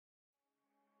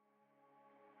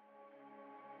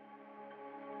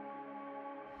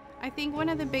I think one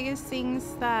of the biggest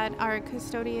things that our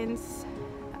custodians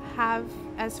have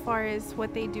as far as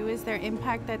what they do is their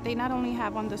impact that they not only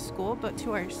have on the school but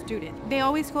to our students. They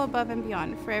always go above and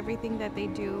beyond for everything that they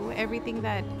do, everything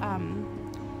that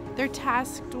they're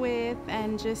tasked with,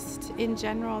 and just in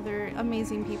general they're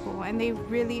amazing people and they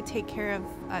really take care of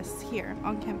us here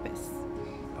on campus.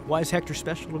 Why is Hector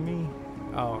special to me?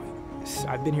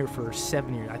 I've been here for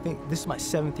 7 years. I think this is my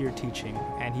 7th year teaching,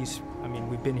 and he's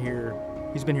been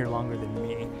here longer than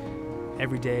me.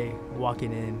 Every day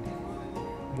walking in,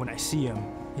 when I see him,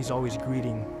 he's always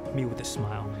greeting me with a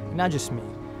smile. And not just me,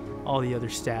 all the other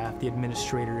staff, the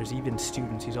administrators, even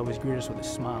students, he's always greeted us with a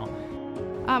smile.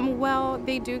 Well,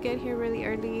 they do get here really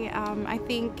early. I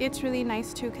think it's really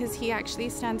nice too because he actually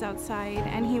stands outside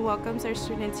and he welcomes our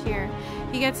students here.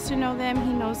 He gets to know them,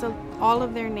 he knows all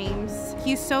of their names.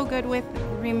 He's so good with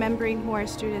remembering who our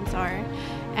students are,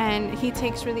 and he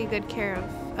takes really good care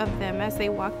of them as they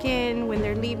walk in, when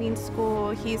they're leaving school.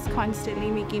 He's constantly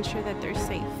making sure that they're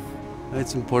safe.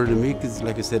 It's important to me because,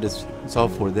 like I said, it's all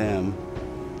for them.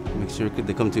 Make sure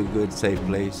they come to a good, safe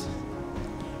place.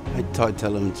 I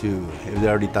tell them to, if they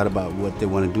already thought about what they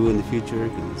want to do in the future,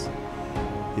 because,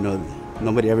 you know,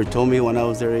 nobody ever told me when I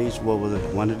was their age what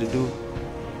I wanted to do.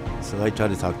 So I try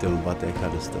to talk to them about that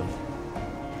kind of stuff.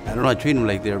 I don't know, I treat them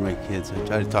like they're my kids. I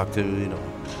try to talk to them, you know.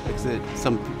 Like I said,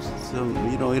 some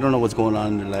you know, you don't know what's going on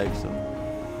in their life, so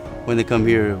when they come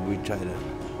here, we try to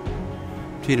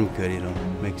treat them good, you know,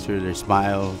 make sure they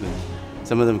smile.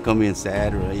 Some of them come in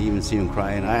sad, or I even see them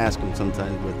crying. I ask them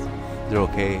sometimes, but they're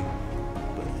okay.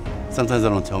 Sometimes they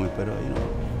don't tell me, but you know,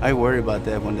 I worry about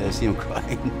that when I see them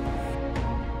crying.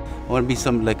 I want to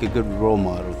be like a good role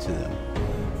model to them.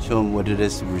 Show them what it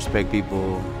is to respect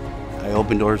people. I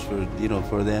open doors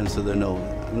for them, so they know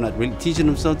I'm not really teaching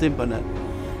them something, but not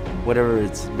whatever.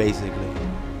 It's basically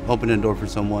opening a door for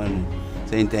someone,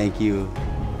 saying thank you,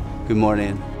 good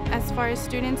morning. As far as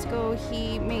students go,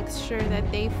 he makes sure that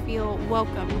they feel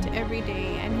welcomed every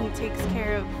day, and he takes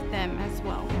care of them as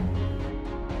well.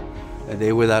 A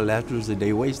day without laughter is a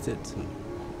day wasted. So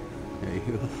there you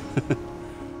go.